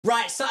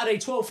Right, Saturday,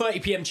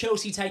 12:30 p.m,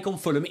 Chelsea take on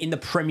Fulham in the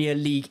Premier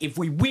League. If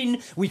we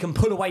win, we can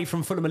pull away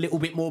from Fulham a little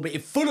bit more, but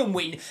if Fulham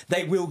win,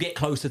 they will get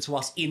closer to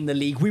us in the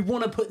league. We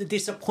want to put the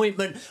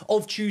disappointment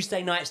of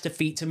Tuesday night's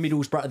defeat to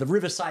Middlesbrough at the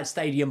Riverside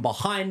Stadium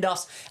behind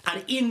us.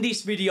 And in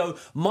this video,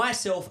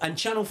 myself and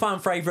channel fan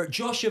favourite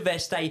Josh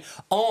Aveste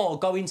are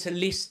going to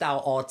list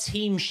out our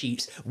team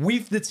sheets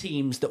with the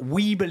teams that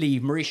we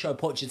believe Mauricio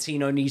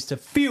Pochettino needs to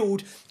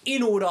field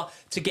in order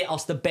to get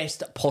us the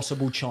best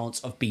possible chance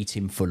of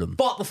beating Fulham.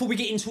 But before we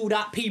get into all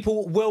that,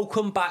 people,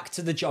 welcome back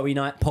to the Joey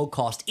Knight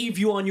podcast. If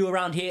you are new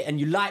around here and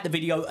you like the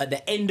video at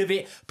the end of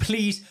it,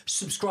 please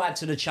subscribe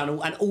to the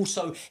channel and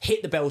also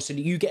hit the bell so that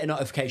you get a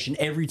notification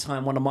every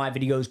time one of my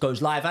videos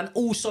goes live. And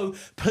also,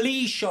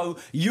 please show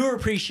your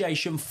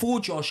appreciation for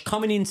Josh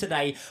coming in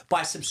today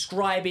by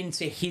subscribing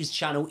to his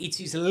channel.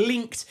 It is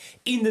linked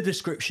in the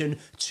description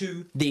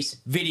to this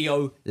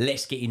video.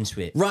 Let's get into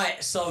it.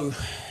 Right, so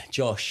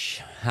Josh,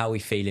 how are we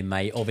feeling,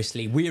 mate?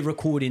 Obviously, we're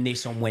recording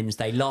this on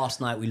Wednesday.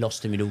 Last night, we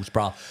lost to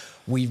Middlesbrough.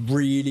 We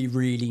really,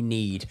 really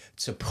need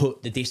to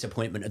put the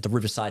disappointment at the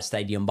Riverside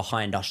Stadium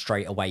behind us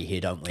straight away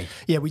here, don't we?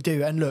 Yeah, we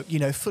do. And look, you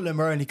know,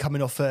 Fulham are only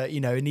coming off a,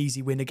 an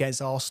easy win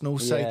against Arsenal.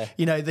 So,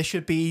 there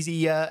should be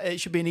easy. It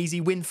should be an easy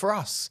win for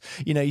us.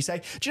 You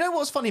say, do you know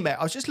what's funny, mate?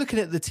 I was just looking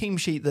at the team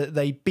sheet that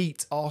they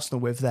beat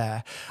Arsenal with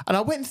there. And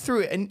I went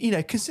through it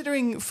and,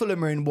 considering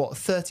Fulham are in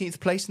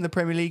 13th place in the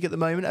Premier League at the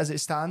moment as it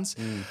stands,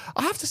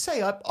 I have to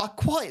say, I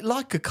quite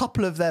like a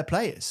couple of their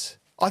players.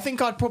 I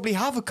think I'd probably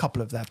have a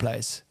couple of their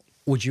players.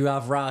 Would you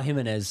have Raul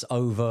Jimenez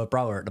over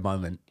Brower at the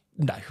moment?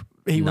 No,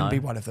 he wouldn't be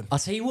one of them. I'll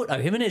tell you what, though,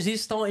 Jimenez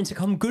is starting to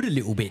come good a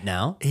little bit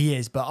now. He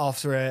is, but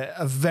after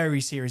a very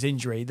serious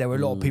injury, there were a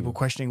lot of people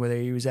questioning whether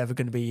he was ever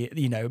going to be,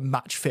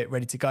 match fit,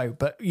 ready to go.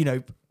 But,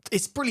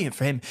 it's brilliant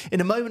for him.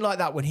 In a moment like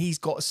that, when he's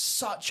got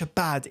such a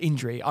bad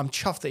injury, I'm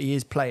chuffed that he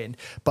is playing.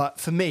 But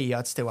for me,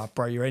 I'd still have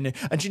Broja in.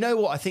 And do you know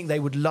what? I think they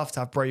would love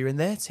to have Broja in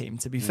their team,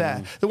 to be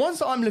fair. The ones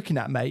that I'm looking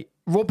at, mate,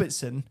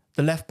 Robertson,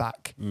 the left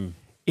back,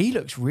 he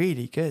looks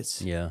really good.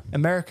 Yeah.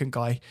 American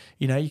guy.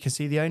 You can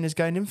see the owners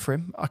going in for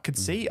him. I could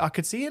see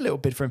a little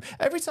bit for him.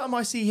 Every time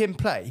I see him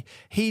play,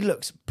 he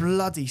looks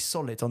bloody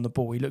solid on the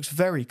ball. He looks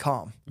very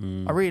calm.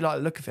 I really like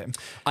the look of him.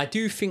 I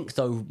do think,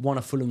 though, one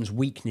of Fulham's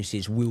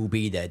weaknesses will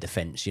be their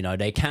defence.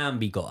 They can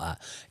be got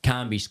at,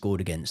 can be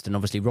scored against. And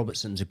obviously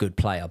Robertson's a good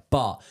player,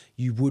 but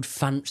you would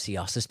fancy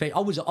us. Especially,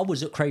 I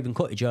was at Craven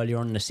Cottage earlier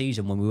on in the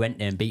season when we went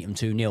there and beat them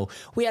 2-0.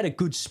 We had a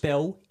good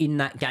spell in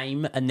that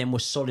game and then were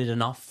solid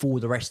enough for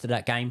the rest of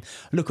that game.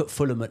 Look at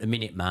Fulham at the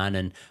minute, man,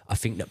 and I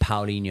think that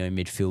Paulinho in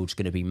midfield is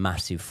going to be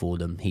massive for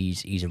them.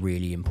 He's a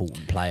really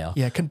important player.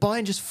 Yeah, can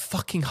Bayern just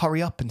fucking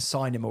hurry up and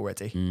sign him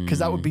already? Because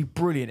that would be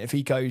brilliant if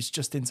he goes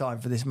just in time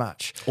for this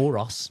match. Or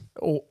us.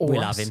 Or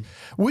we'll us. have him.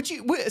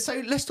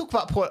 So let's talk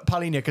about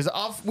Paulinho, because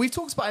we've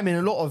talked about him in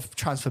a lot of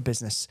transfer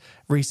business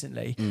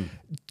recently.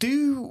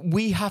 Do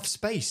we have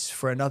space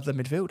for another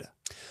midfielder?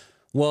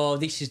 Well,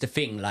 this is the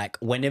thing. Like,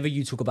 whenever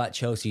you talk about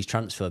Chelsea's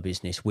transfer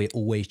business, we're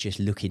always just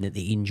looking at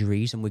the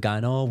injuries and we're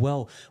going, oh,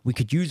 well, we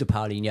could use a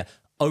Paulinho.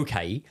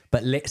 Okay,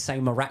 but let's say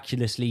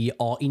miraculously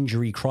our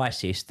injury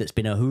crisis that's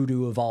been a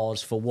hoodoo of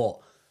ours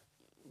for,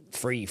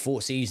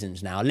 3-4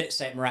 seasons now, let's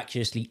say it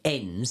miraculously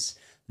ends,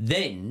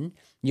 then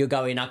you're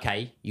going,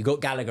 okay, you got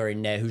Gallagher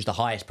in there, who's the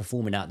highest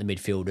performing out of the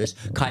midfielders.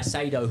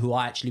 Caicedo, who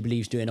I actually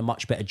believe is doing a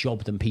much better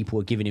job than people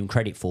are giving him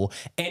credit for.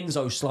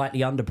 Enzo slightly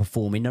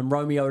underperforming. And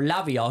Romeo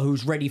Lavia,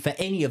 who's ready for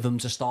any of them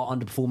to start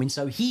underperforming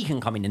so he can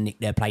come in and nick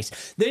their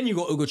place. Then you've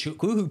got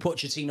Ugochukwu, who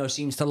Pochettino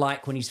seems to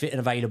like when he's fit and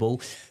available.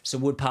 So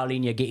would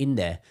Paulinho get in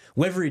there?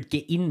 Whether he'd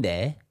get in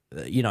there,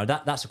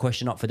 that's a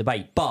question up for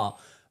debate. But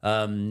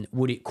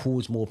would it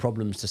cause more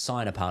problems to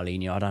sign a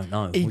Paulinho? I don't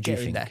know. He'd get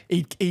in there.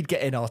 He'd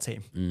get in our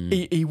team.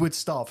 He would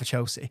start for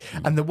Chelsea.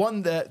 And the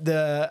one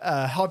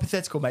the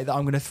hypothetical, mate, that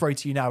I'm going to throw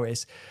to you now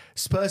is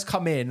Spurs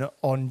come in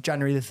on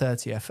January the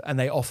 30th and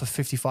they offer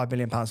 £55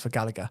 million for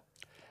Gallagher.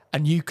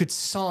 And you could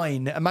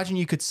imagine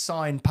you could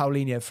sign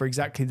Paulinho for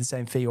exactly the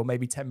same fee or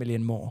maybe 10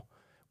 million more.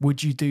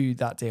 Would you do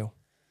that deal?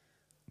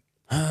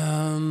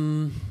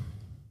 No.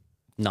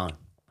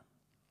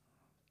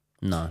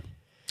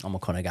 I'm a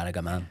Conor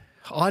Gallagher man.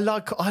 I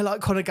like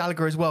Conor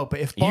Gallagher as well, but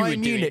if Bayern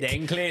Munich,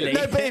 then, clearly.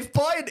 No, but if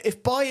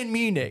Bayern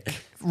Munich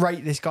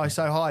rate this guy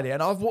so highly,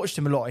 and I've watched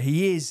him a lot,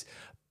 he is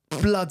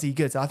bloody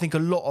good. I think a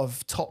lot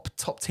of top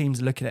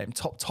teams are looking at him,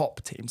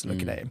 top teams are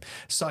looking at him.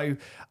 So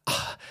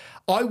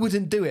I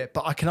wouldn't do it,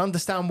 but I can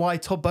understand why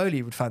Todd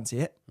Boehly would fancy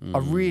it. I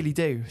really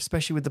do,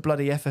 especially with the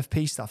bloody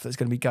FFP stuff that's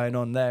going to be going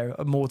on there,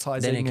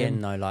 amortising. Then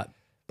again, though, like,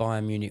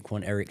 Bayern Munich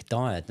want Eric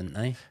Dyer, didn't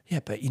they?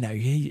 Yeah, but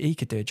he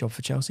could do a job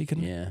for Chelsea,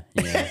 couldn't he?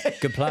 Yeah.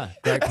 Good player.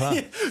 Great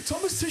player.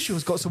 Thomas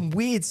Tuchel's got some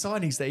weird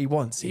signings that he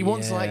wants. He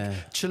wants like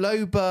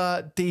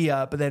Chalobah,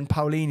 Dia, but then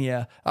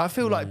Paulinho. I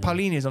feel like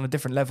Paulinho's on a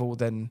different level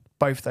than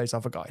both those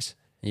other guys.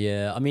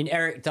 Yeah, I mean,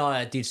 Eric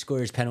Dyer did score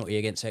his penalty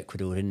against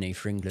Ecuador, didn't he,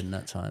 for England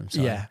that time?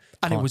 So yeah,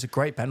 and it was a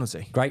great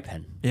penalty. Great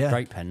pen. Yeah.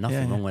 Great pen.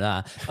 Nothing wrong with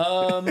that.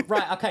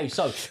 Right, okay,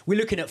 so we're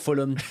looking at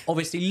Fulham.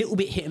 Obviously, a little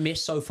bit hit and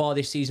miss so far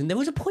this season. There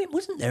was a point,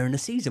 wasn't there, in the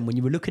season when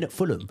you were looking at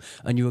Fulham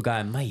and you were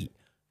going, mate,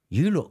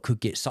 you lot could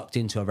get sucked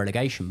into a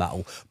relegation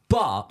battle.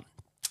 But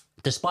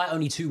despite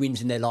only 2 wins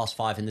in their last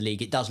 5 in the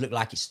league, it does look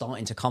like it's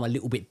starting to come a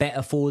little bit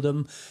better for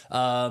them.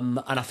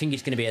 And I think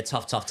it's going to be a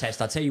tough test.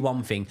 I'll tell you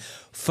one thing.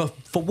 For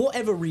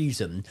whatever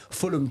reason,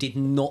 Fulham did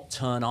not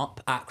turn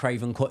up at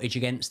Craven Cottage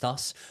against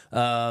us.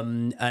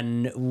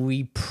 And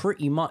we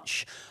pretty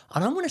much, I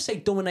don't want to say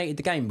dominated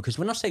the game, because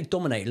when I say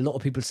dominated, a lot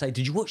of people say,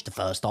 did you watch the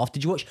first half?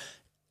 Did you watch...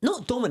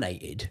 Not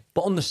dominated,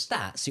 but on the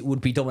stats, it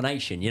would be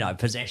domination,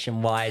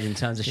 possession-wise, in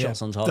terms of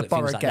shots on target,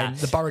 things like that.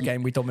 The Borough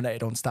game, we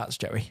dominated on stats,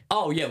 Joey.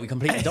 Oh, yeah, we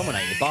completely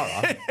dominated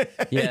Borough.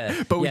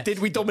 Yeah. But did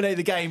we dominate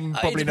the game?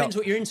 Probably it depends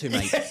what you're into,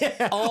 mate.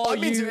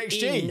 I'm into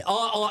XG.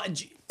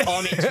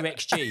 I'm into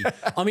XG.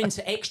 I'm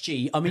into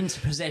XG, I'm into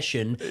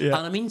possession, and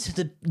I'm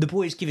into the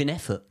boys giving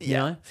effort, you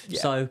know? Yeah.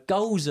 So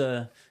goals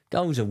are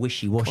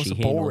wishy-washy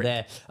here or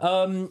there.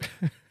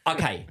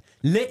 Okay.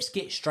 Let's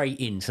get straight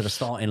into the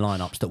starting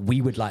lineups that we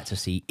would like to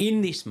see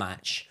in this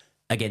match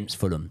against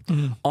Fulham.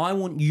 I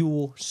want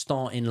your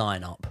starting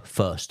lineup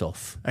first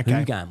off. Okay. Who are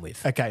you going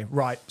with? Okay,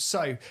 right.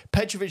 So,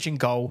 Petrovic in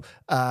goal,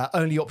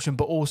 only option,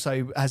 but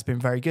also has been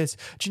very good.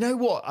 Do you know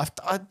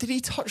what? Did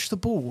he touch the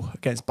ball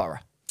against Borough?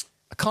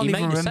 I can't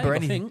even remember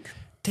anything.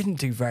 Didn't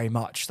do very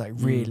much though,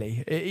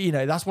 really.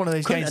 That's one of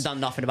those couldn't games. Have done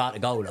nothing about the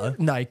goal though.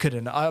 No, he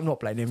couldn't. I'm not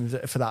blaming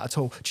him for that at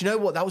all. Do you know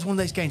what? That was one of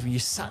those games where you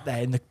sat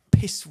there in the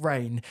piss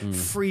rain,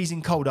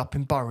 freezing cold up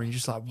in Borough, and you're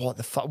just like, what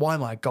the fuck? Why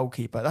am I a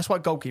goalkeeper? That's why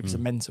goalkeepers are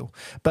mental.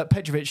 But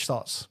Petrovic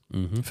starts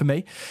for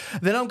me.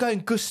 Then I'm going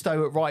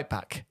Gusto at right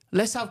back.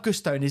 Let's have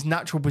Gusto in his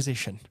natural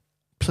position,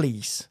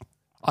 please.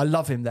 I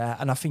love him there,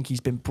 and I think he's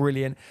been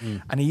brilliant.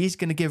 And he is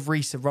going to give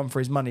Reece a run for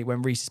his money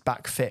when Reece is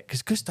back fit,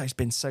 because Gusto's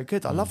been so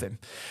good. I love him.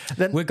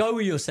 Then we'll go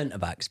with your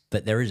centre-backs,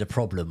 but there is a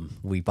problem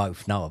we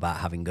both know about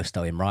having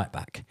Gusto in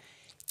right-back.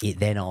 It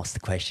then asks the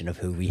question of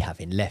who we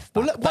have in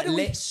left-back. Well,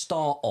 let's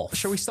start off.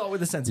 Shall we start with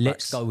the centre-backs?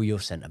 Let's go with your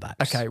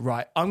centre-backs. Okay,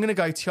 right. I'm going to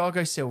go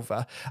Thiago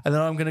Silva, and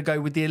then I'm going to go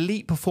with the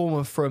elite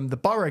performer from the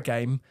Borough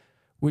game,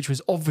 which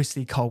was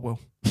obviously Colwell.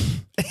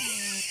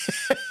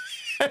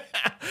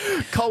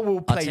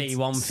 Colwell played. I'll tell you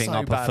one thing: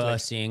 I prefer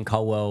seeing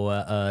Colwell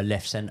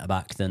left centre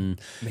back than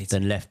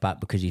left back,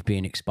 because he's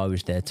being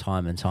exposed there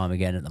time and time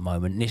again at the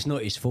moment. And it's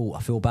not his fault.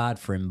 I feel bad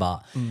for him,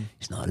 but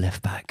he's not a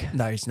left back.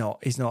 No, he's not.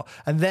 He's not.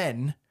 And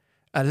then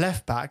a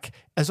left back,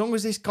 as long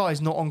as this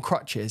guy's not on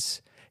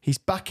crutches, he's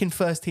back in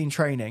first team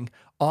training.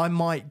 I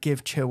might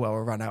give Chilwell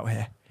a run out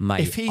here.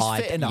 Mate, if he's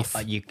fit enough,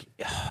 I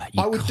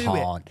would do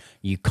it.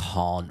 You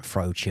can't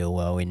throw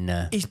Chilwell in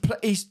there.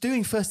 He's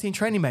doing first team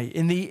training, mate.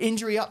 In the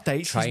injury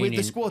updates, he's with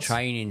the squad.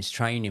 Training's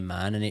training,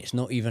 man, and it's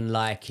not even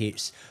like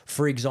it's.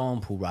 For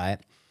example, right?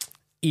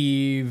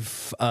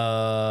 If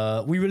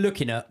we were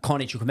looking at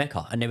Carney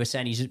Chukwuemeka, and they were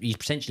saying he's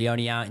potentially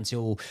only out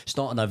until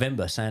start of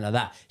November, saying like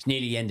that. It's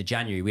nearly the end of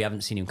January. We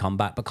haven't seen him come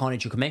back. But Carney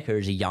Chukwuemeka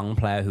is a young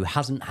player who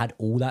hasn't had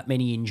all that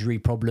many injury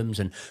problems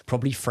and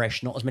probably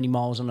fresh, not as many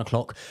miles on the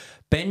clock.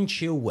 Ben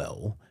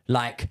Chilwell,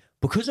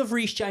 because of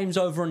Reece James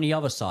over on the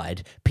other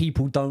side,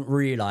 people don't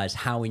realise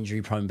how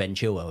injury prone Ben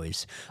Chilwell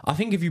is. I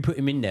think if you put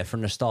him in there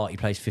from the start, he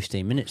plays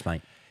 15 minutes,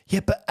 mate. Yeah,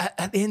 but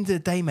at the end of the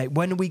day, mate,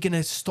 when are we going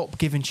to stop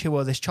giving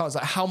Chilwell this chance?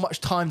 How much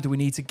time do we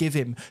need to give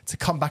him to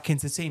come back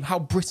into the team? How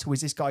brittle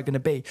is this guy going to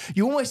be?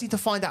 You almost need to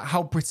find out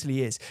how brittle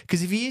he is.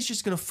 Because if he is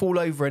just going to fall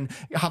over and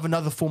have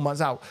another 4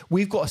 months out,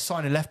 we've got to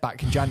sign a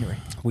left-back in January.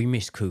 We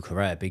missed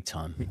Cucurella big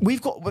time.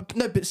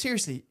 But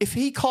seriously, if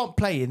he can't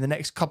play in the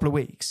next couple of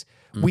weeks,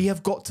 we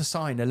have got to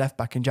sign a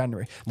left-back in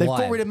January. They've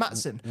got rid of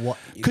Maatsen.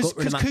 Because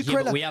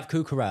Cucurella... we have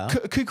Cucurella.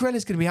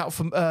 Cucurella's going to be out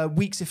for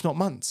weeks, if not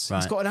months.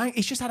 Right.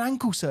 He's just had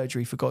ankle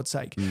surgery, for God's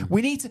sake.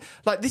 We need to...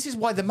 this is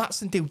why the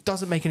Maatsen deal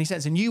doesn't make any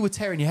sense. And you were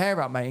tearing your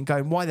hair out, mate, and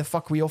going, why the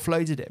fuck we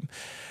offloaded him?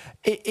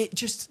 It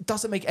just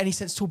doesn't make any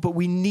sense at all, but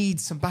we need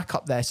some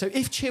backup there. So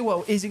if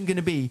Chilwell isn't going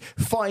to be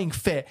fighting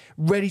fit,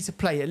 ready to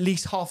play at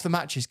least half the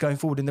matches going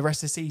forward in the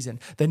rest of the season,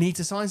 they need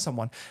to sign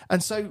someone.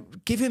 And so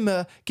give him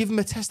a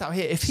test out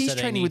here. If he's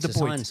training with the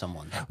boys, sign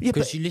someone.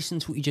 Because you listen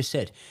to what you just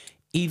said.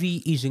 If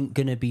he isn't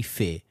going to be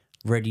fit,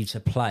 ready to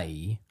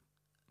play,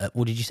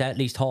 what did you say? At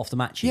least half the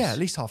matches. Yeah, at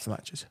least half the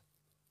matches.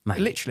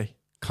 Mate, literally.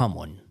 Come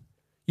on.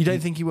 You don't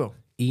think he will?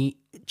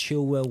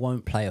 Chilwell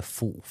won't play a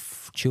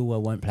fourth.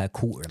 Chilwell won't play a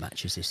quarter of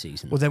matches this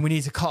season. Well, then we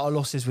need to cut our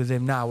losses with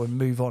him now and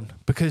move on,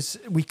 because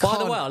we can't.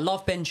 By the way, I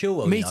love Ben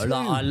Chilwell. Me too.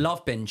 I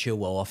love Ben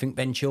Chilwell. I think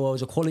Ben Chilwell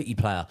is a quality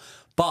player,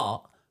 but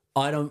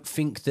I don't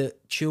think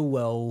that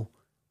Chilwell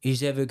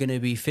is ever going to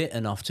be fit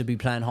enough to be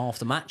playing half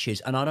the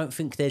matches. And I don't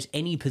think there's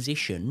any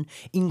position,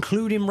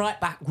 including right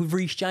back with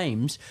Reece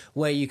James,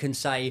 where you can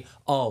say,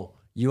 oh,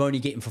 you only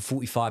get him for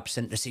 45%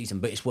 of the season,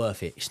 but it's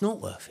worth it. It's not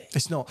worth it.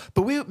 It's not.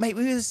 But we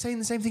were saying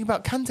the same thing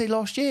about Kante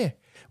last year.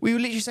 We were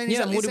literally saying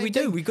exactly what did we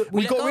do? We got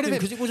rid of him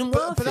because it wasn't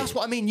worth it. But that's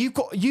what I mean. You've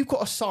got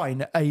to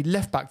sign a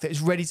left back that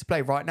is ready to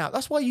play right now.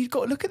 That's why you've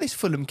got to look at this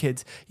Fulham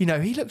kid. He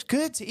looks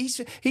good.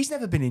 He's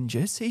never been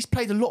injured. He's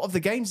played a lot of the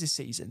games this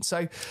season.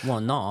 So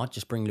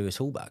just bring Lewis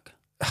Hall back.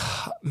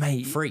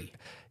 Mate, free.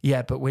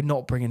 Yeah, but we're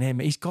not bringing him.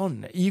 He's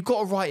gone. You've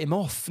got to write him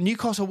off.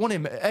 Newcastle want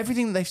him.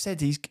 Everything that they've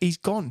said, he's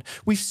gone.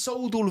 We've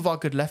sold all of our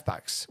good left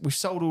backs. We've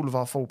sold all of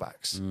our full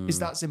backs. It's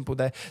that simple.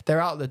 They're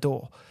out the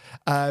door.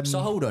 So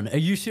hold on. Are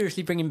you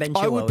seriously bringing Ben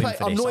Chilwell in for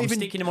this? I'm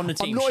sticking him on the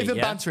team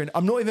sheet.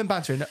 I'm not even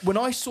bantering. When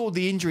I saw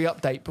the injury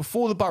update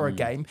before the Borough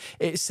game,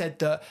 it said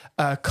that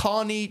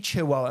Carney,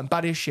 Chilwell and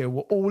Badiashile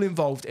were all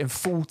involved in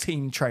full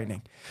team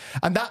training.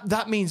 And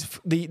that means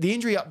the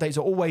injury updates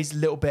are always a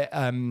little bit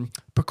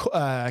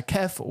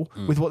careful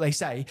with what they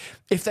say.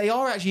 If they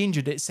are actually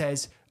injured, it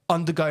says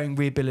undergoing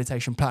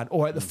rehabilitation plan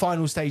or at the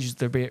final stages of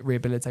the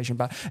rehabilitation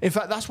plan. In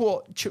fact, that's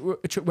what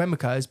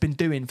Chukwuemeka has been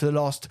doing for the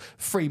last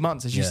 3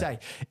 months, as you say.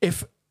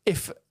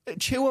 If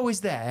Chilwell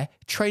is there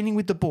training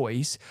with the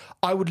boys,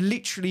 I would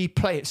literally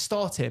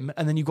start him,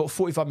 and then you've got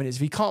 45 minutes.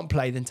 If he can't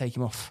play, then take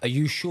him off. Are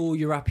you sure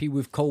you're happy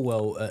with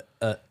Colwell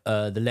at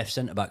the left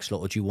centre-back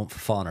slot, or do you want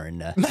Fofana in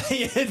there?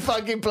 Mate,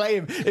 fucking play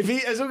him.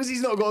 As long as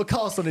he's not got a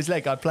cast on his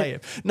leg, I'd play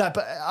him. No,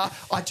 but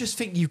I just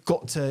think you've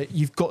got to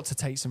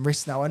take some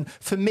risks now. And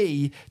for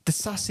me,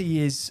 Disasi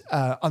is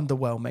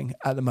underwhelming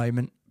at the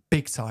moment,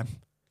 big time.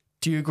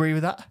 Do you agree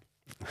with that?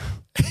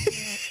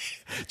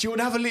 Do you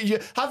want to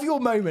have your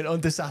moment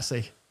on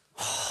Disasi?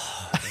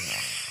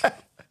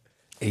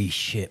 He's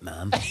shit,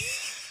 man.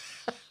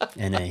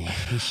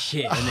 He's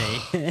shit, isn't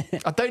he?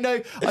 I don't know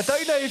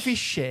if he's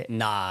shit.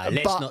 Nah,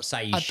 let's not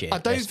say he's shit. I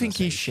don't think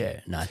he's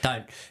shit. No,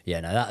 don't. Yeah,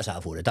 no, that's out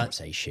of order. Don't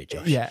say he's shit,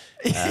 Josh. Yeah.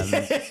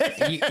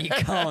 You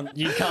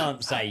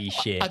can't say he's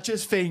shit. I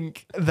just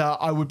think that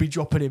I would be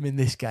dropping him in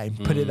this game.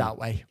 Put it that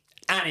way.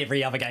 And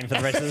every other game for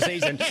the rest of the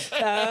season.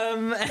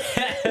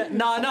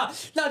 No.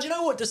 Do you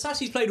know what?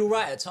 Disasi's played all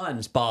right at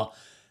times, but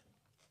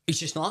he's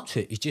just not up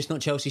to it. He's just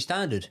not Chelsea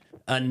standard.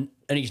 And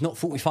he's not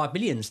 45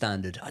 million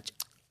standard.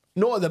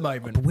 Not at the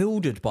moment.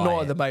 Bewildered by it.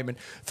 Not at the moment.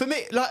 For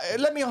me,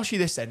 let me ask you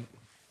this then.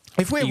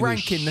 If we're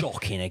ranking...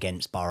 shocking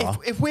against Borough.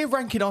 If we're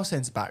ranking our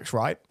centre-backs,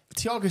 right?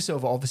 Thiago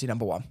Silva, obviously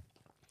number one.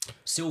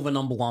 Silva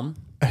number one.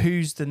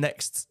 Who's the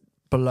next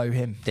below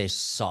him? There's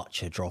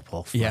such a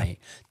drop-off, mate.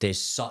 There's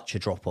such a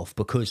drop-off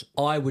because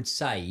I would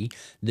say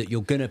that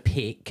you're going to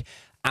pick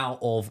out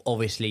of,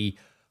 obviously,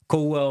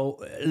 Colwell.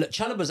 Look,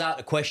 Chalobah's out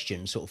of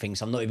question sort of thing,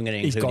 so I'm not even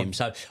going to include him.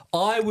 So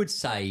I would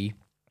say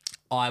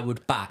I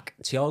would back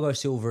Thiago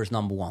Silva as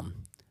number one.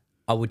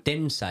 I would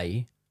then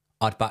say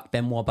I'd back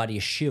Benoit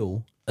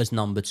Badiashile as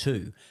number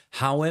two.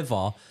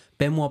 However,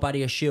 Benoit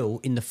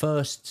Badiashile in the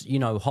first,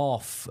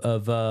 half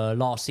of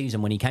last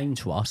season when he came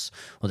to us,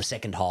 or the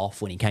second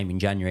half when he came in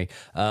January,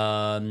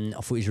 I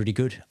thought he was really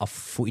good. I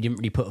thought he didn't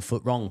really put a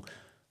foot wrong.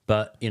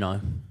 But,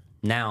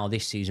 now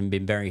this season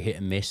been very hit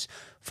and miss.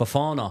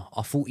 Fofana,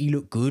 I thought he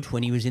looked good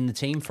when he was in the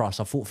team for us.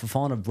 I thought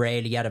Fofana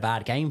rarely had a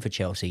bad game for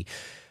Chelsea.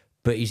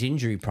 But he's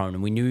injury prone,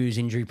 and we knew he was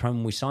injury prone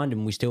when we signed him,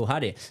 and we still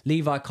had it.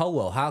 Levi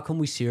Colwell, how can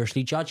we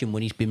seriously judge him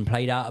when he's been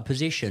played out of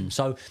position?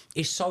 So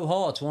it's so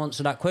hard to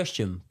answer that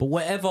question. But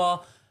whatever,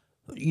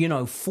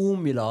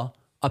 formula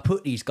I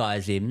put these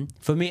guys in,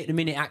 for me at the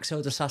minute,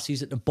 Axel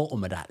Disasi's at the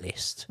bottom of that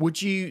list.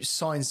 Would you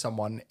sign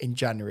someone in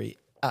January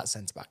at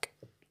centre-back?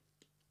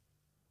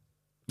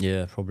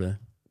 Yeah, probably.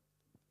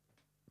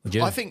 Would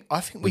you? I think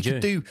we could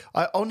do...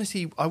 I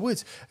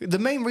would. The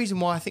main reason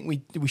why I think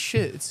we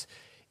should...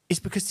 It's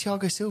because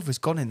Thiago Silva's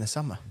gone in the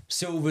summer.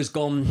 Silva's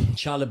gone,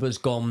 Chalobah's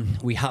gone.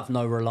 We have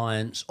no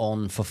reliance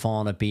on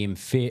Fofana being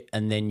fit,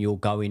 and then you're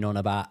going on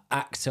about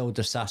Axel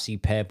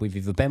Disasi paired with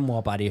either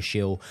Benoit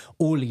Badiashile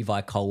or Levi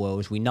Colwell.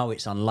 As we know,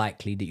 it's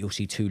unlikely that you'll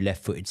see two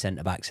left-footed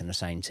centre-backs in the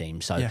same team.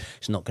 So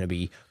It's not going to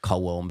be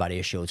Colwell and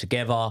Badiashile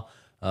together.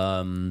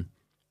 So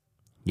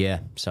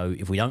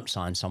if we don't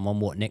sign someone,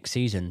 what, next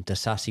season?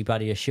 Disasi,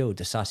 Badiashile,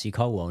 Disasi,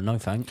 Colwell. No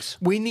thanks.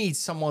 We need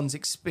someone's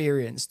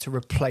experience to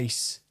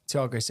replace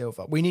Thiago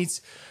Silva.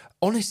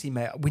 Honestly,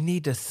 mate, we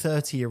need a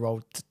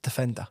 30-year-old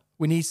defender.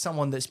 We need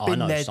someone that's been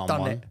there,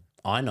 done it.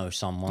 I know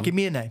someone. Give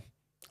me a name.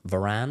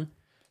 Varane.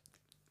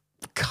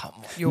 Come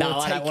on. You're taking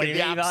I don't want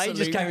the absolute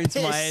He just came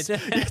into my head.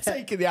 You're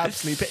taking the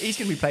absolute... But he's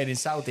going to be playing in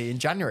Saudi in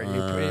January.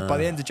 By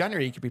the end of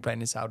January, he could be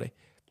playing in Saudi.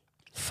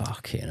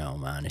 Fucking hell,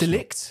 man.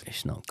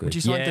 It's not good. Would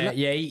you sign Delict?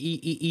 Yeah,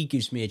 he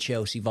gives me a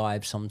Chelsea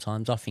vibe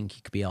sometimes. I think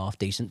he could be half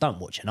decent. Don't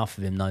watch enough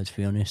of him, though, to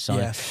be honest.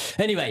 So,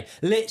 Anyway,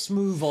 let's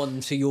move on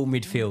to your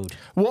midfield.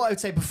 What I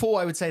would say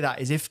before I would say that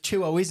is if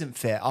Chilwell isn't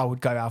fit, I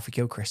would go Alfie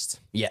Gilchrist.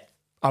 Yeah.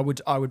 I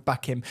would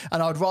back him.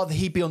 And I would rather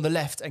he be on the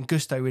left and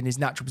Gusto in his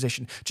natural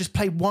position. Just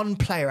play one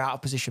player out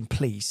of position,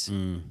 please.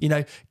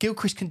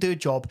 Gilchrist can do a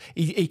job.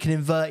 He can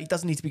invert. He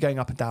doesn't need to be going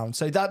up and down.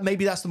 So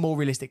maybe that's the more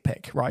realistic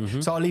pick, right?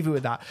 So I'll leave it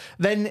with that.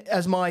 Then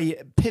as my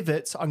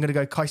pivot, I'm going to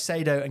go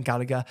Caicedo and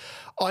Gallagher.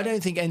 I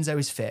don't think Enzo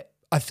is fit.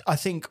 I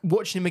think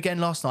watching him again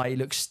last night, he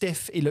looked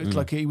stiff. He looked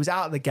like he was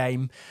out of the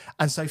game.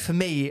 And so for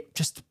me,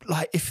 just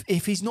like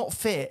if he's not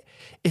fit,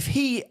 if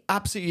he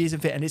absolutely isn't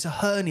fit and it's a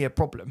hernia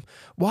problem,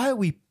 why are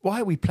we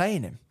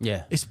playing him?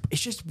 Yeah. It's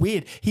just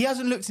weird. He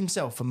hasn't looked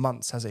himself for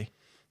months, has he?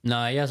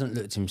 No, he hasn't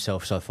looked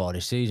himself so far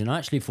this season. I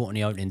actually thought on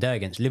the opening day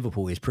against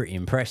Liverpool he was pretty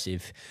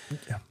impressive.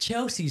 Yeah.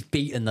 Chelsea's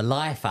beaten the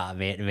life out of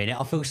me at the minute.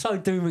 I feel so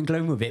doom and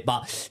gloom with it.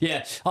 But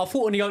yeah, I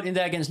thought on the opening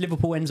day against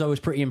Liverpool, Enzo was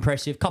pretty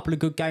impressive. Couple of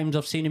good games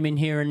I've seen him in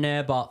here and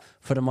there, but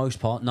for the most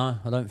part, no,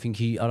 I don't think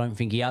he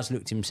has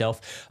looked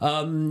himself.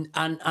 And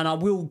I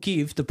will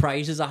give the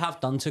praise, as I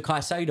have done, to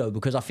Caicedo,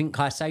 because I think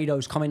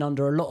Caicedo's coming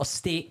under a lot of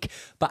stick.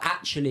 But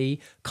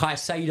actually,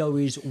 Caicedo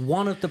is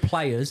one of the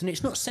players, and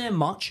it's not saying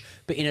much,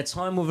 but in a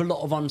time with a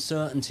lot of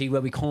uncertainty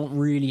where we can't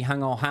really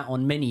hang our hat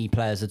on many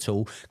players at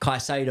all,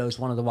 Caicedo is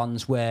one of the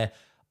ones where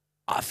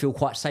I feel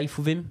quite safe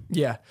with him.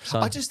 Yeah. So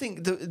I just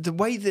think the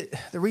way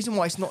that the reason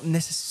why it's not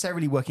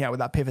necessarily working out with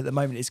that pivot at the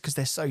moment is because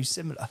they're so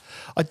similar.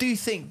 I do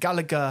think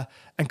Gallagher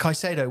and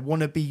Caicedo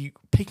want to be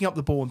picking up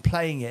the ball and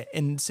playing it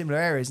in similar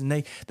areas, and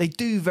they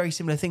do very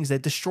similar things. They're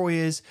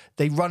destroyers,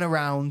 they run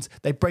around,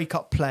 they break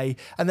up play,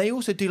 and they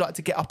also do like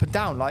to get up and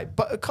down.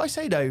 But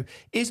Caicedo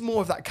is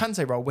more of that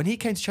Kante role. When he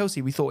came to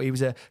Chelsea, we thought he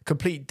was a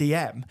complete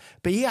DM,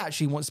 but he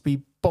actually wants to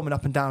be bombing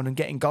up and down and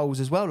getting goals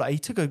as well. Like, he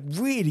took a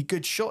really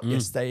good shot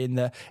yesterday in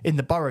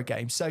the Borough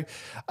game. So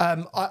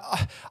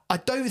I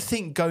don't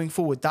think going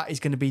forward that is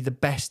going to be the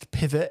best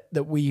pivot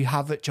that we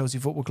have at Chelsea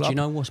Football Club. Do you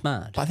know what's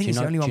mad? But I think it's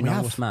the only one we have. Do you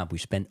know what's mad? We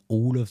spent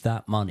all of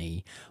that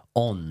money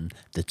on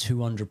the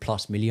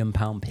 £200+ million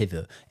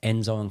pivot,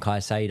 Enzo and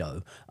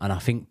Caicedo, and I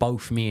think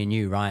both me and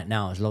you right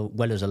now, as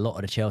well as a lot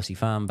of the Chelsea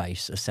fan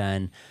base, are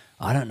saying,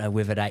 I don't know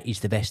whether that is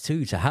the best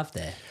two to have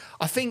there.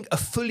 I think a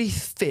fully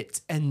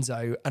fit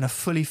Enzo and a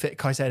fully fit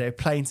Caicedo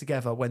playing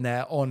together when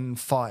they're on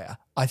fire,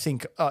 I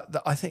think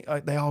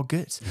they are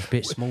good. It's a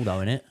bit small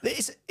though, isn't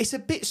it? It's a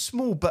bit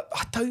small, but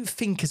I don't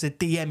think as a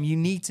DM you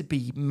need to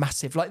be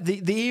massive. Like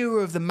the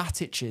era of the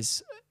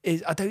Matiches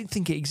is, I don't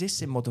think it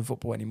exists in modern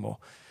football anymore.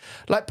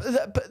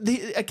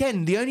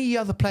 Again, the only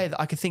other player that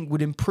I could think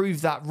would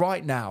improve that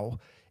right now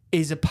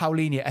is a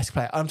Paulinho-esque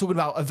player. I'm talking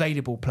about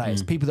available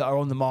players, people that are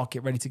on the market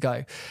ready to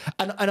go.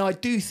 And I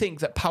do think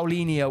that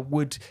Paulinho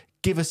would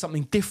give us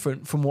something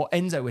different from what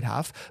Enzo would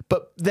have,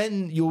 but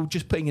then you're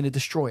just putting in a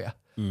destroyer.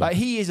 Like,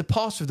 he is a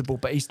passer of the ball,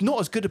 but he's not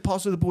as good a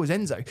passer of the ball as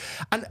Enzo.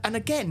 And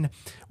again,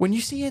 when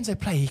you see Enzo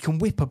play, he can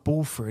whip a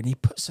ball through and he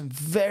puts some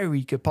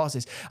very good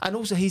passes. And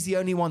also, he's the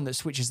only one that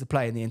switches the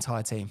play in the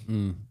entire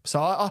team. So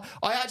I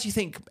actually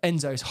think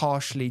Enzo is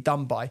harshly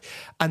done by.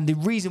 And the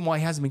reason why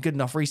he hasn't been good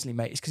enough recently,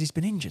 mate, is because he's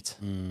been injured.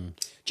 Do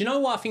you know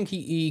what I think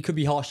he could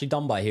be harshly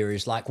done by here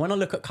is, like, when I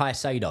look at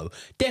Caicedo,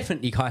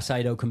 definitely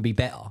Caicedo can be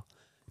better.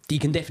 He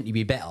can definitely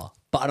be better.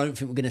 But I don't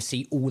think we're going to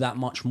see all that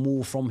much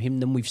more from him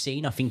than we've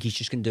seen. I think he's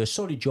just going to do a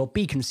solid job,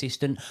 be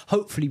consistent,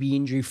 hopefully be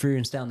injury-free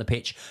and stay on the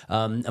pitch,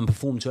 and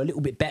perform to a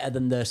little bit better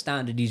than the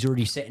standard he's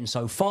already setting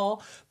so far.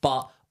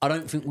 But I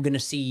don't think we're going to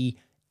see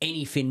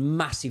anything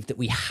massive that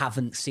we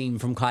haven't seen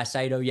from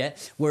Caicedo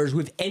yet. Whereas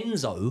with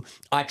Enzo,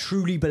 I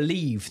truly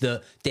believe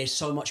that there's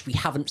so much we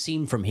haven't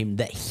seen from him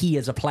that he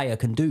as a player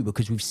can do,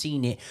 because we've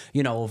seen it,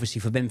 you know,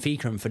 obviously for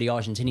Benfica and for the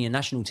Argentinian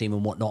national team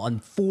and whatnot.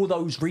 And for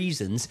those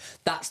reasons,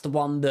 that's the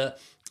one that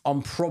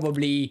I'm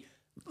probably,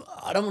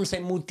 I don't want to say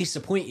more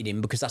disappointed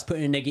in, because that's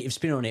putting a negative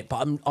spin on it,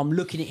 but I'm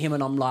looking at him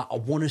and I'm like, I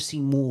want to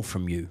see more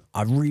from you.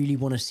 I really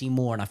want to see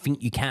more, and I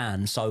think you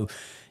can. So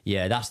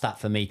yeah, that's that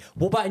for me.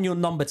 What about in your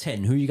number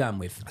 10? Who are you going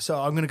with?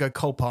 So I'm going to go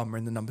Cole Palmer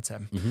in the number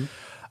 10.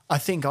 I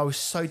think I was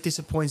so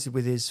disappointed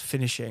with his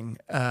finishing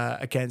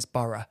against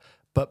Borough,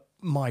 but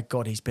my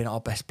God, he's been our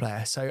best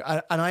player. So,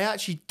 and I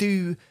actually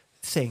do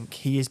think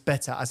he is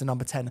better as a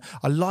number 10.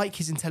 I like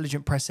his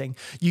intelligent pressing.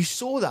 You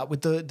saw that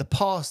with the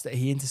pass that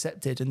he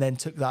intercepted and then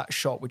took that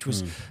shot, which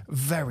was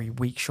very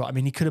weak shot. I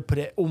mean, he could have put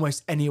it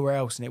almost anywhere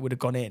else and it would have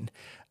gone in.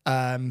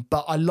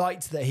 But I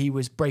liked that he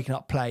was breaking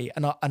up play,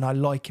 and I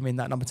like him in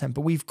that number 10.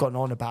 But we've gone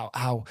on about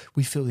how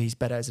we feel he's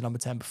better as a number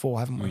 10 before,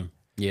 haven't we?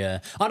 Yeah,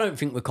 I don't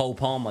think with Cole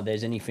Palmer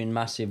there's anything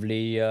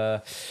massively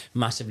to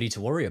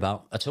worry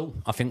about at all.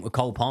 I think with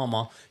Cole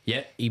Palmer,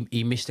 yeah,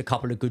 he missed a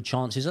couple of good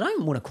chances. I don't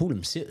even want to call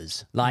them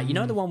sitters. Like, you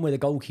know, the one where the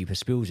goalkeeper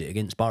spills it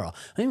against Borough?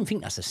 I don't even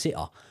think that's a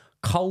sitter.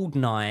 Cold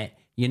night.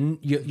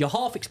 You're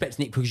half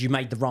expecting it because you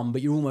made the run,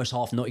 but you're almost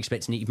half not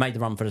expecting it. You've made the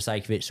run for the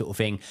sake of it, sort of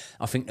thing.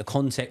 I think the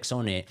context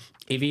on it,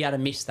 if he had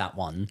missed that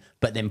one,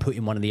 but then put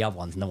in one of the other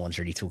ones, no one's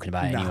really talking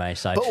about it anyway.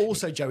 So, but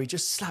also, Joey,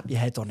 just slap your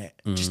head on it.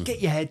 Just get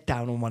your head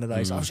down on one of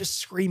those. I was just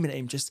screaming at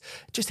him, just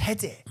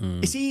head it.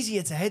 It's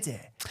easier to head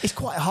it. It's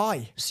quite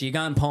high. So you're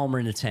going Palmer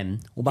in a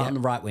 10. What about on the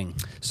right wing?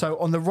 So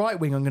on the right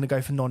wing, I'm going to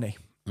go for Noni.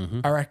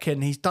 I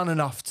reckon he's done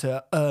enough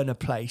to earn a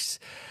place,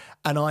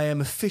 and I am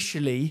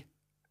officially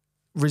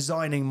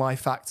resigning my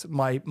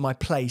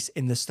place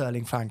in the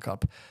Sterling fan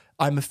club.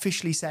 I'm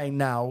officially saying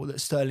now that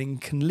Sterling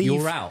can leave.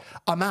 You're out.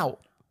 I'm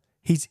out.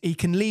 He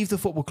can leave the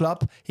football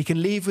club. He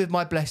can leave with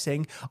my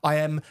blessing. I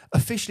am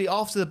officially,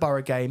 after the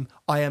Borough game,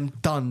 I am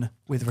done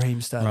with Raheem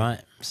Sterling.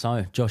 Right.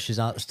 So Josh is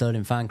out of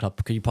Sterling fan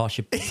club. Can you pass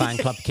your fan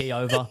club key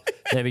over?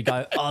 There we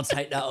go. I'll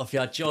take that off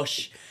you.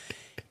 Josh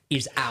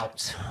is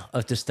out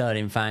of the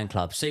Sterling fan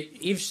club. So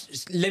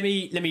let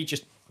me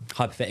just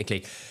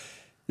hypothetically,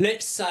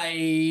 Let's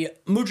say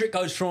Mudryk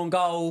goes for on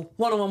goal,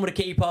 1-on-1 with a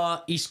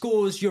keeper, he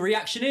scores, your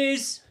reaction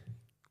is?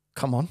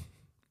 Come on.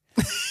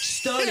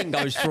 Sterling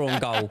goes for on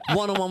goal,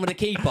 1-on-1 with a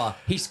keeper,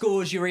 he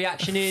scores, your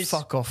reaction is?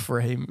 Fuck off for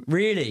him.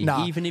 Really?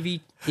 Nah. Even if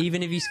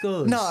he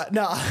scores? No.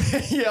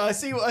 Yeah, I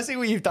see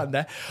what you've done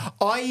there.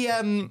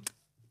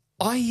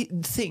 I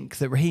think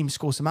that Raheem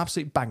scores some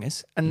absolute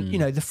bangers, and you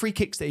know the free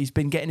kicks that he's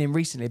been getting in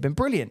recently have been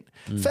brilliant.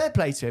 Fair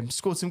play to him.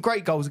 Scored some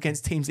great goals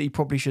against teams that he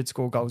probably should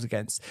score goals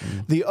against.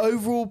 The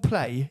overall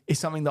play is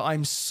something that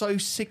I'm so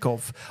sick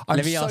of.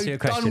 Let me ask you a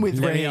question.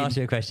 Let me ask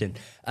you a question.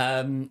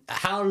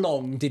 How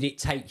long did it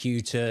take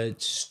you to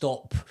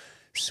stop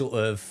sort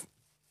of,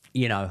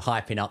 you know,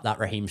 hyping up that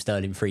Raheem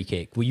Sterling free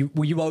kick? Were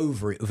you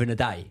over it within a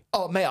day?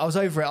 Oh, mate, I was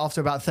over it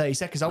after about 30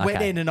 seconds. I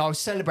went in and I was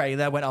celebrating.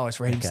 And I went, oh, it's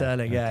Raheem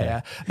Sterling.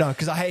 Yeah. No,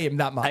 because I hate him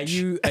that much. Are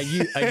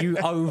you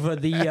over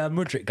the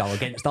Mudryk goal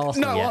against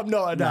Arsenal? No, yet? I'm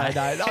not. No.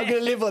 I'm going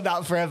to live on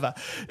that forever.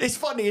 It's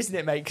funny, isn't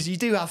it, mate? Because you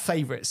do have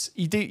favourites.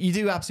 You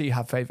do absolutely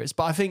have favourites.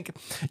 But I think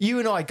you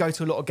and I go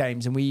to a lot of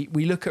games and we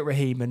look at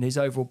Raheem and his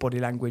overall body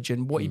language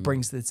and what he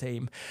brings to the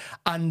team.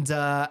 And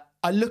I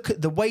look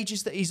at the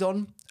wages that he's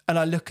on, and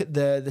I look at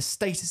the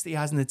status that he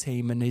has in the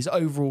team and his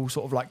overall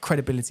sort of like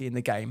credibility in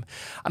the game.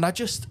 And I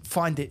just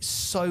find it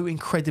so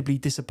incredibly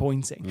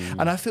disappointing.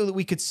 And I feel that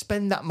we could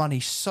spend that money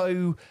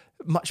so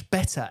much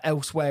better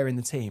elsewhere in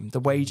the team, the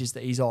wages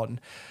that he's on.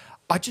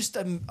 I'm just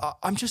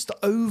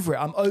over it.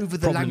 I'm over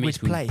the language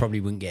play. We probably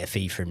wouldn't get a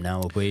fee for him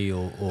now, would we?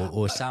 Or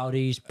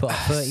Saudis put up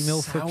 30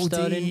 mil for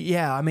Sterling?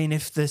 Yeah, I mean,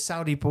 if the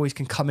Saudi boys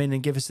can come in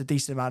and give us a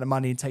decent amount of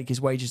money and take his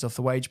wages off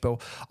the wage bill,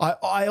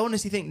 I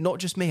honestly think, not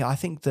just me, I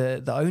think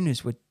the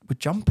owners would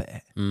jump at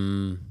it.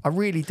 I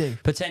really do.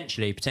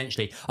 Potentially.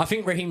 I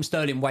think Raheem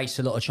Sterling wastes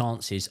a lot of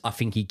chances. I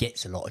think he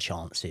gets a lot of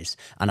chances.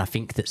 And I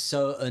think that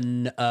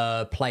certain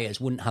players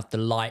wouldn't have the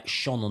light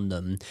shone on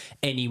them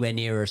anywhere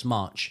near as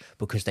much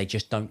because they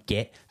just don't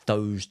get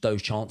those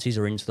chances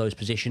or into those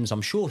positions.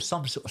 I'm sure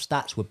some sort of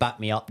stats would back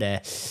me up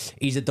there.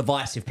 He's a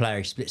divisive player.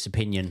 He splits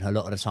opinion a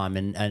lot of the time,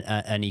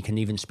 and he can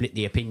even split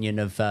the opinion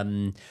of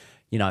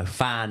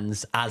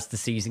fans as the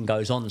season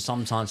goes on.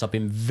 Sometimes I've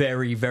been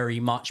very,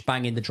 very much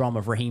banging the drum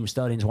of Raheem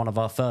Sterling's one of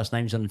our first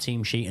names on the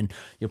team sheet, and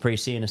you'll probably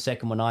see in a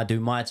second when I do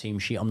my team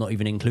sheet, I'm not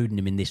even including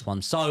him in this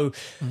one. So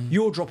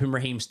you're dropping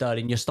Raheem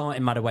Sterling, you're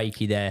starting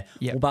Madueke there.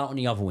 Yep. What about on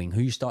the other wing?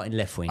 Who you starting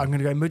left wing? I'm going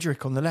to go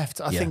Mudryk on the left.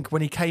 I think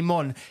when he came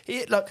on,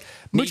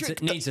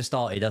 Mudryk needs to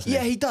start, doesn't he?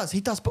 Yeah, he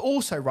does. But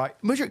also, right,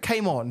 Mudryk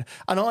came on,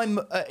 and I'm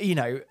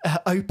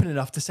open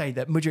enough to say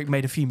that Mudryk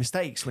made a few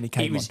mistakes when he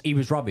came on. He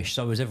was rubbish.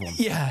 So was everyone.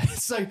 Yeah.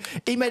 So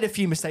he made a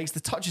few mistakes. The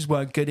touches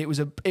weren't good. It was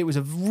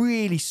a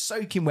really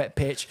soaking wet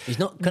pitch. He's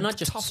not. Can I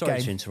just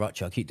sorry to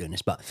interrupt you? I keep doing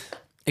this, but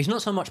it's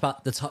not so much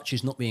about the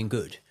touches not being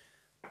good.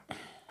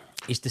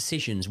 His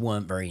decisions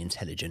weren't very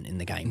intelligent in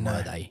the game,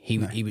 were they?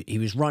 He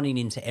was running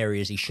into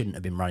areas he shouldn't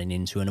have been running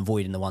into and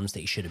avoiding the ones that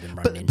he should have been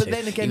running into. But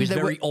then again, it was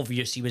very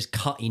obvious he was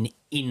cutting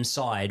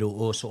inside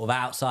or sort of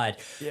outside.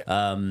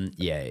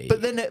 Yeah.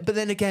 But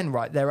then again,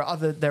 right, there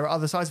are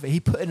other sides of it.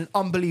 He put in an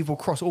unbelievable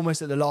cross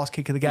almost at the last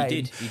kick of the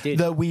game. He did.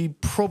 That we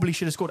probably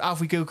should have scored.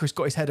 Alfie Gilchrist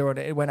got his header on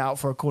it. It went out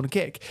for a corner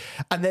kick.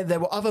 And then there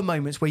were other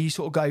moments where you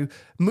sort of go,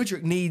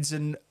 Mudryk needs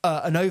an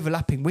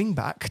overlapping wing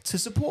back to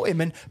support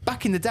him. And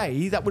back in the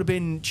day, that would have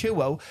been Chilwell.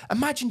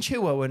 Imagine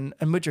Chilwell and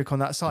Mudryk on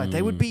that side.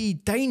 They would be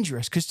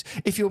dangerous because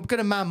if you're going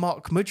to man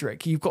mark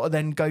Mudryk, you've got to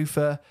then go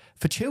for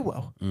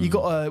Chilwell. You've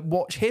got to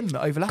watch him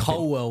overlapping.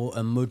 Colwell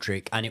and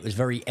Mudryk, and it was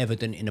very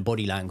evident in the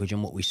body language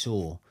and what we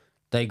saw.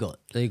 They got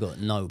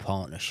no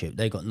partnership.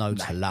 They got no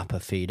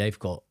telepathy. They've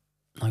got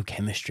no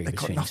chemistry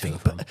between the two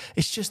of them. But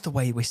it's just the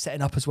way we're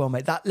setting up as well,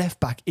 mate. That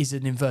left back is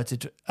an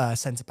inverted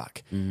centre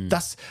back.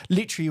 That's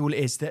literally all it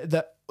is.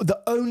 The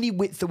only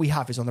width that we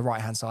have is on the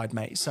right hand side,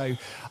 mate. So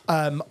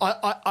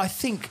I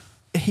think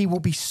he will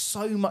be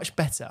so much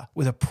better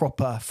with a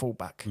proper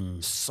fullback.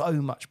 So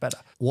much better.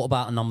 What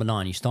about a number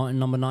 9? You starting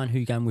number 9? Who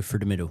you going with through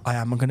the middle?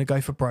 I'm going to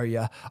go for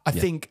Broja. I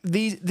think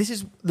this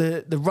is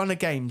the run of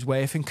games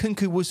where if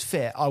Nkunku was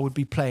fit, I would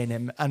be playing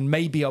him, and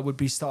maybe I would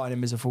be starting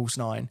him as a false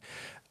 9.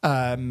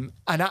 And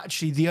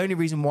actually, the only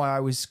reason why I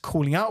was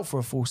calling out for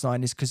a false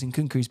 9 is because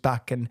Nkunku's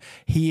back, and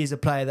he is a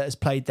player that has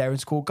played there and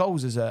scored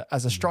goals as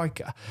a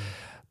striker.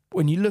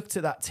 When you looked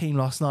at that team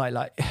last night,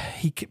 like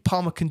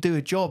Palmer can do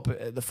a job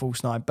at the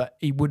false 9, but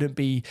that wouldn't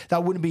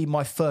be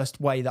my first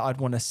way that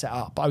I'd want to set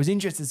up. I was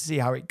interested to see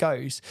how it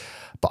goes,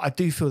 but I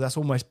do feel that's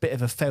almost a bit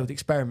of a failed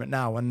experiment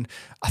now, and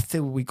I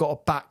feel we got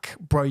to back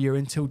Broja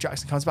until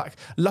Jackson comes back.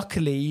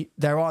 Luckily,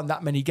 there aren't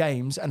that many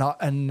games, and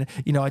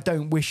I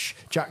don't wish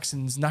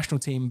Jackson's national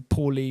team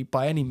poorly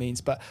by any means,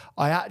 but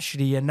I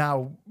actually am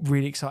now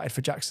really excited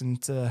for Jackson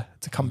to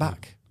come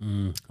back.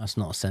 That's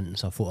not a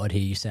sentence I thought I'd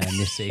hear you saying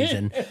this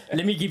season.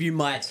 Let me give you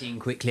my team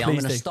quickly. I'm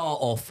going to start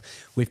off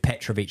with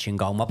Petrovic in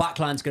goal. My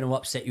backline's going to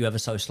upset you ever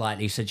so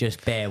slightly, so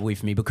just bear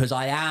with me because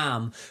I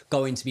am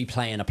going to be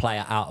playing a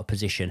player out of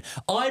position.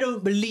 I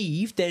don't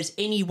believe there's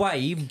any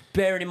way,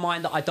 bearing in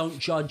mind that I don't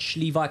judge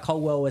Levi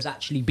Colwill as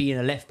actually being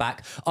a left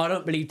back, I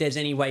don't believe there's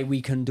any way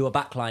we can do a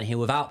backline here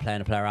without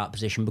playing a player out of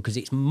position because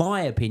it's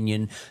my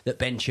opinion that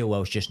Ben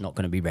Chilwell's just not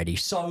going to be ready.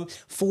 So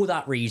for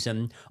that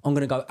reason, I'm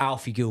going to go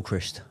Alfie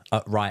Gilchrist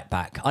at right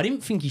back. I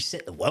didn't think he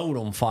set the world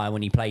on fire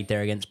when he played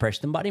there against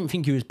Preston, but I didn't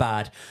think he was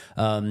bad.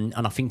 And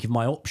I think if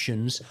my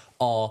options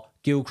are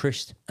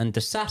Gilchrist and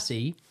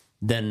Disasi,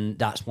 then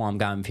that's why I'm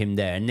going with him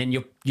there. And then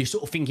you're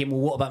sort of thinking,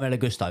 well, what about Malo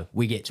Gusto?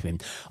 We get to him.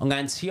 I'm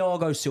going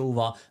Thiago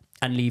Silva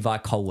and Levi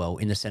Colwill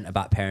in the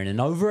centre-back pairing.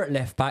 And over at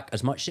left-back,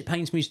 as much as it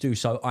pains me to do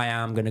so, I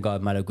am going to go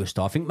with Malo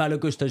Gusto. I think Malo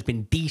Gusto's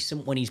been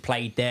decent when he's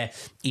played there.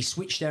 He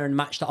switched there in the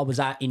match that I was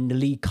at in the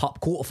League Cup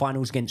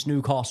quarterfinals against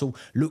Newcastle.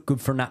 Looked good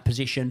from that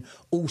position.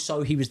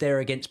 Also, he was there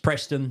against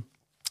Preston.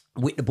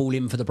 Whipped the ball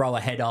in for the Brower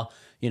header.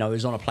 You know, it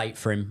was on a plate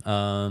for him.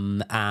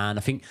 And I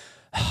think...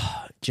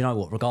 do you know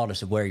what?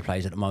 Regardless of where he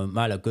plays at the moment,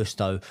 Malo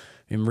Gusto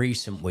in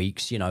recent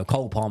weeks, you know,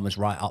 Cole Palmer's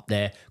right up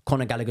there.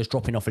 Conor Gallagher's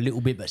dropping off a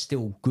little bit, but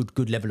still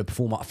good level of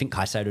performer. I think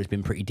Caicedo's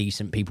been pretty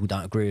decent. People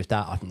don't agree with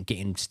that. I can get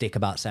him stick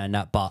about saying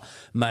that, but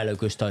Malo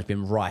Gusto's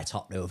been right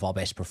up there with our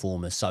best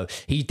performers. So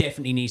he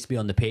definitely needs to be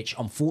on the pitch.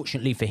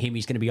 Unfortunately for him,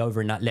 he's going to be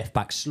over in that left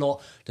back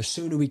slot. The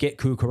sooner we get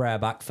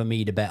Cucurella back, for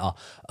me, the better.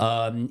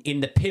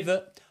 In the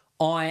pivot,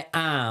 I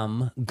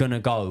am going to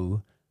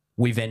go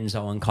with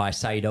Enzo and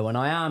Caicedo, and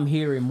I am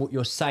hearing what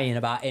you're saying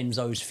about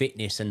Enzo's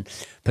fitness and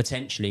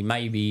potentially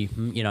maybe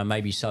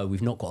so.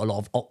 We've not got a lot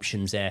of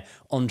options there.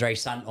 Andre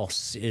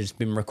Santos has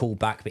been recalled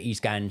back, but he's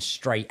going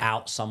straight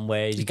out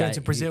somewhere. He's going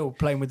to Brazil,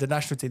 playing with the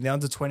national team, the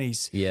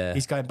under-20s. Yeah.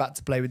 He's going back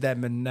to play with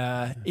them,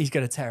 and he's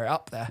going to tear it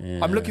up there. Yeah.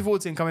 I'm looking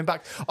forward to him coming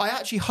back. I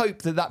actually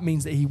hope that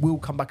means that he will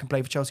come back and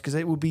play for Chelsea, because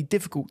it will be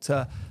difficult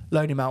to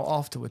loan him out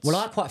afterwards. Well,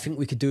 I quite think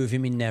we could do with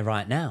him in there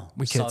right now.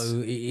 We could.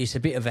 So it's a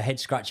bit of a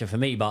head-scratcher for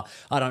me, but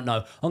I don't know.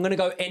 I'm going to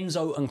go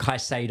Enzo and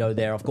Caicedo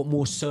there. I've got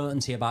more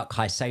certainty about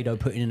Caicedo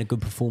putting in a good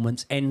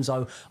performance.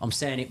 Enzo, I'm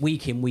saying it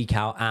week in, week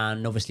out,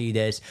 and obviously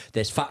there's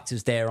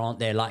factors there, aren't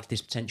there, like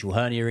this potential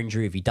hernia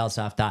injury if he does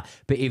have that.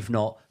 But if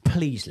not,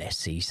 please let's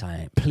see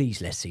something. Please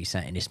let's see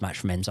something in this match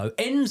from Enzo.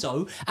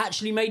 Enzo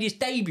actually made his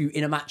debut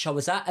in a match I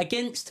was at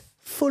against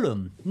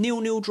Fulham.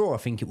 0-0 draw, I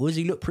think it was.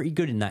 He looked pretty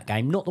good in that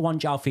game. Not the one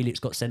João Felix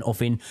got sent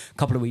off in. A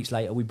couple of weeks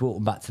later, we brought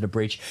him back to the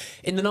bridge.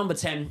 In the number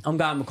 10, I'm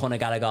going with Conor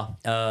Gallagher.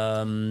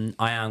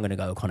 I am going to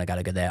go with Conor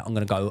Gallagher there. I'm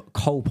going to go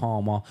Cole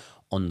Palmer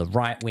on the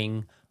right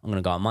wing. I'm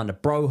going to go Amanda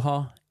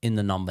Broha in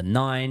the number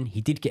 9.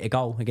 He did get a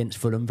goal against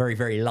Fulham. Very,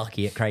 very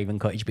lucky at Craven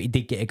Cottage, but he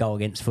did get a goal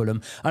against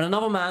Fulham. And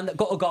another man that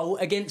got a goal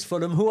against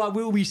Fulham, who I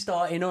will be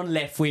starting on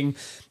left wing,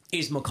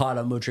 is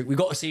Mykhailo Mudryk. We've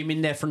got to see him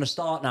in there from the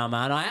start now,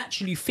 man. I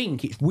actually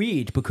think it's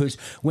weird because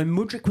when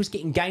Mudryk was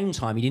getting game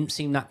time, he didn't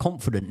seem that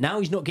confident. Now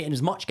he's not getting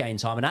as much game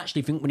time, and I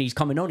actually think when he's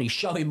coming on, he's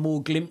showing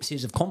more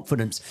glimpses of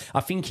confidence. I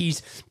think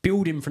he's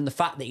building from the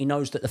fact that he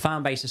knows that the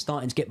fan base is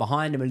starting to get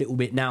behind him a little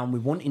bit now, and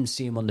we're wanting to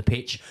see him on the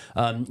pitch.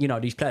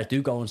 These players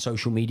do go on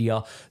social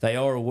media. They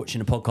are all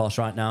watching the podcast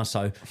right now,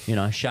 so,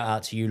 shout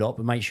out to you lot,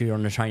 but make sure you're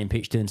on the training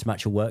pitch doing some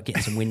actual work,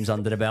 getting some wins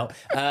under the belt.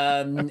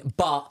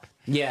 But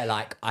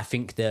yeah, I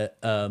think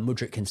that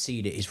Mudryk can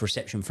see that his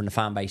reception from the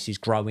fan base is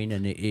growing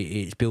and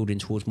it's building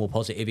towards more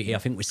positivity. I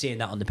think we're seeing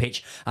that on the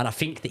pitch, and I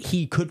think that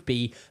he could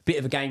be a bit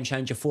of a game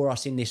changer for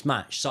us in this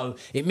match. So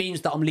it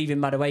means that I'm leaving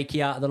Madueke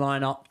out of the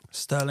lineup.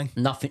 Sterling.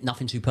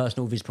 Nothing too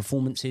personal with his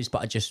performances,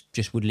 but I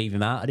just would leave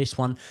him out of this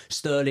one.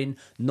 Sterling,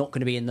 not going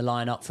to be in the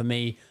lineup for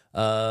me.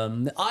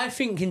 I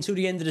think until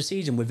the end of the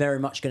season, we're very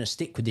much going to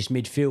stick with this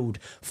midfield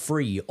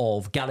three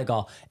of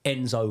Gallagher,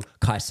 Enzo,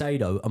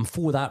 Caicedo. And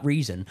for that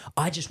reason,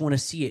 I just want to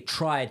see it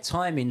tried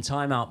time in,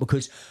 time out,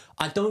 because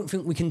I don't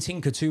think we can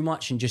tinker too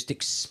much and just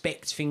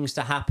expect things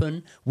to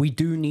happen. We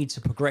do need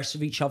to progress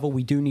with each other.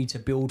 We do need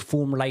to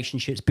form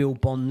relationships,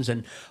 build bonds,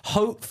 and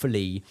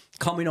hopefully,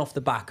 coming off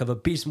the back of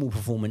abysmal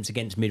performance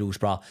against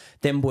Middlesbrough,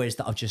 them boys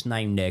that I've just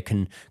named there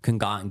can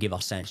go out and give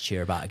us something to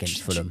cheer about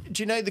against Fulham.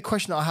 Do you know the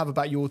question that I have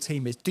about your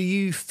team is, do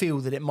you feel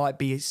that it might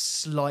be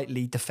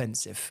slightly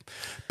defensive?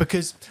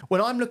 Because when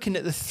I'm looking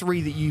at the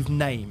three that you've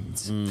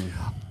named,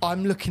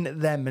 I'm looking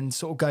at them and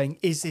sort of going,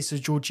 is this a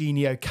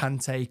Jorginho,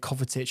 Kante,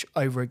 Kovacic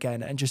over again?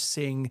 And just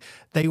seeing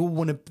they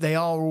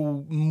are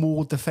all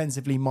more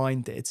defensively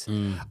minded.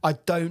 I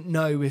don't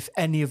know if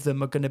any of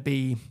them are going to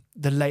be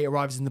the late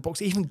arrivals in the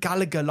box. Even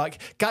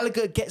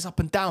Gallagher gets up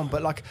and down,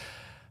 but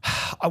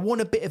I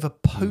want a bit of a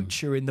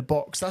poacher in the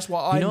box. That's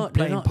why I'm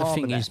playing Palmer.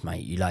 The thing is,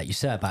 mate, you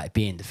say about it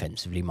being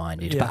defensively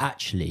minded, but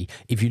actually,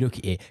 if you look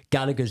at it,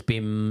 Gallagher's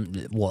been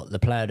the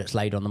player that's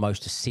laid on the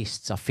most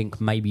assists. I think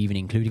maybe even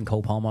including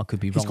Cole Palmer. Could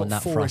be wrong on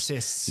that. 4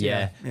 assists.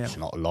 Yeah, it's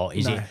not a lot,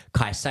 is it?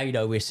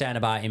 Caicedo, we're saying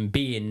about him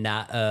being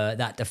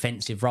that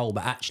defensive role,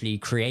 but actually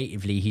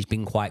creatively, he's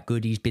been quite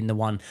good. He's been the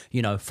one,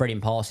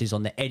 threading passes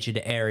on the edge of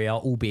the area,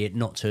 albeit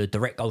not to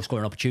direct goal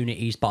scoring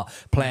opportunities, but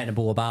playing the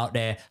ball about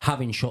there,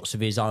 having shots of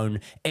his own.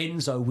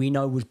 Enzo, we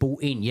know, was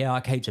brought in,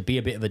 okay, to be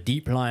a bit of a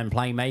deep line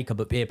playmaker,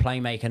 but be a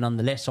playmaker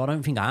nonetheless. So I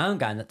don't think I am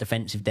going that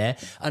defensive there.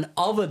 And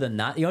other than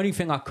that, the only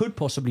thing I could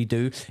possibly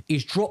do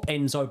is drop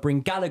Enzo,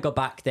 bring Gallagher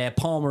back there,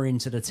 Palmer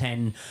into the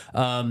 10.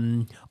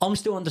 I'm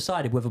still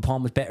undecided whether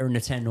Palmer's better in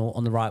the 10 or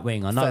on the right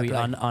wing. I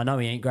know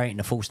he ain't great in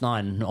the false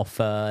 9 off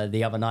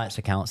the other night's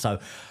account. So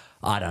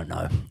I don't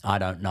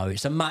know.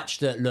 It's a match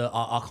that, look,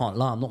 I can't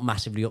lie, I'm not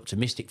massively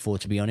optimistic for,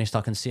 to be honest.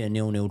 I can see a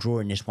 0-0 draw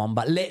in this one.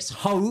 But let's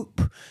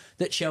hope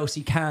that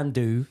Chelsea can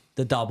do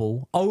the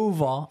double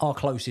over our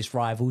closest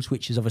rivals,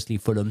 which is obviously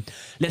Fulham.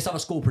 Let's have a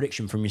score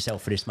prediction from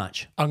yourself for this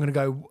match. I'm going to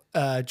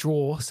go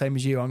draw, same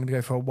as you. I'm going to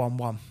go for a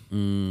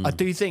 1-1. I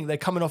do think they're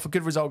coming off a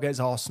good result against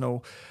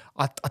Arsenal.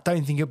 I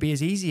don't think it'll be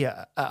as easy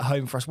at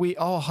home for us.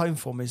 Our home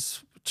form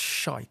is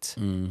shite.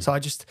 So I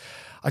just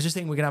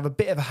think we're going to have a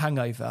bit of a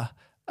hangover.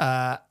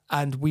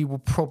 And we will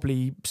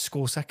probably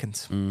score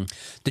second.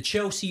 The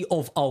Chelsea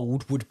of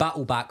old would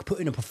battle back,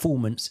 put in a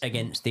performance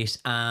against this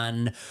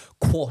and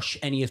quash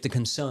any of the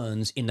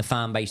concerns in the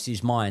fan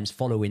base's minds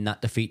following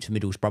that defeat to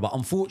Middlesbrough. But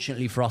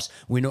unfortunately for us,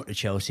 we're not the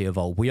Chelsea of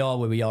old. We are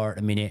where we are at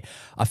the minute.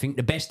 I think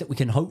the best that we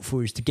can hope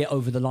for is to get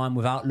over the line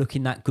without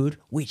looking that good,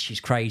 which is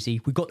crazy.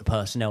 We've got the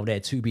personnel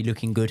there to be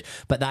looking good,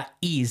 but that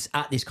is,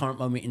 at this current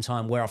moment in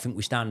time, where I think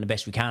we stand the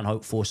best we can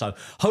hope for. So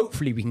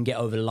hopefully we can get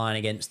over the line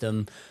against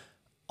them.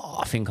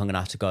 I think I'm going to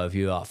have to go with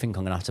you. I think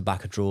I'm going to have to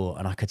back a draw,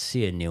 and I could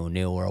see a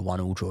 0-0 or a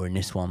 1-1 draw in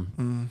this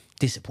one.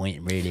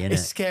 Disappointing, really, isn't it?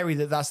 It's scary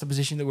that that's the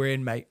position that we're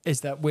in, mate,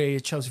 is that we're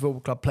Chelsea Football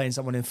Club playing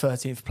someone in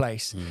 13th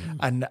place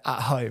and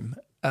at home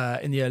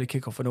in the early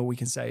kickoff, and all we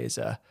can say is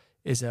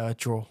a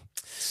draw.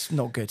 It's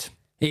not good.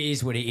 It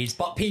is what it is.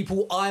 But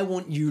people, I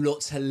want you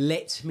lot to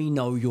let me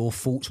know your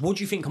thoughts. What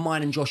do you think of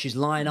mine and Josh's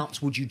lineups?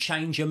 Would you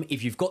change them?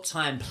 If you've got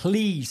time,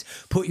 please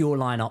put your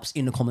lineups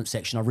in the comment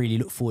section. I really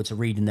look forward to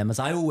reading them, as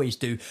I always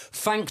do.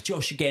 Thank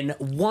Josh again,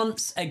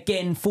 once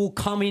again, for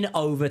coming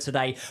over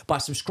today by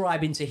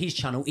subscribing to his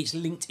channel. It's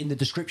linked in the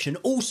description.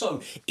 Also,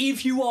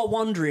 if you are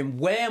wondering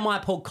where my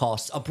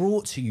podcasts are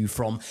brought to you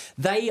from,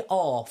 they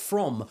are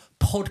from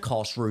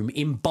Podcast Room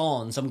in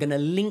Barnes. I'm going to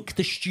link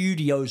the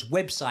studio's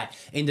website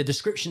in the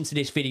description to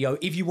this video.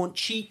 If you want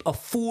cheap,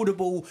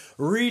 affordable,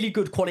 really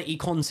good quality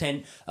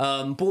content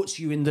brought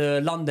to you in the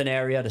London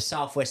area, the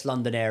southwest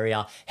London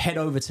area, head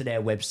over to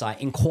their website,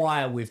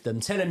 inquire with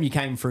them, tell them you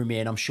came through me,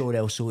 and I'm sure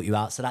they'll sort you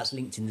out. So that's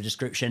linked in the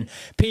description.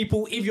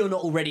 People, if you're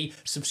not already,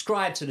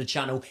 subscribe to the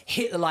channel,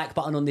 hit the like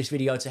button on this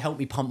video to help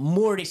me pump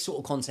more of this sort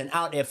of content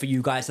out there for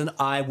you guys, and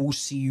I will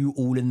see you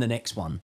all in the next one.